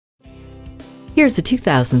Here's a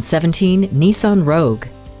 2017 Nissan Rogue.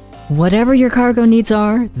 Whatever your cargo needs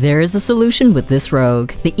are, there is a solution with this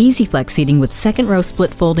Rogue. The Easy Flex seating with second-row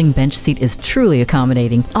split folding bench seat is truly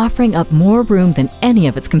accommodating, offering up more room than any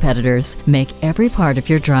of its competitors. Make every part of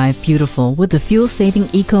your drive beautiful with the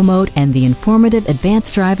fuel-saving Eco Mode and the informative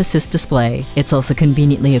Advanced Drive Assist display. It's also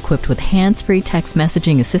conveniently equipped with hands-free text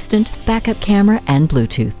messaging assistant, backup camera, and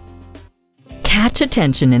Bluetooth. Catch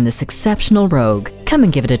attention in this exceptional Rogue. Come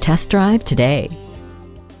and give it a test drive today.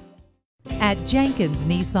 At Jenkins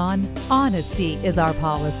Nissan, honesty is our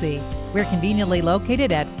policy. We're conveniently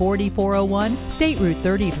located at 4401 State Route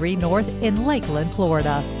 33 North in Lakeland,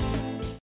 Florida.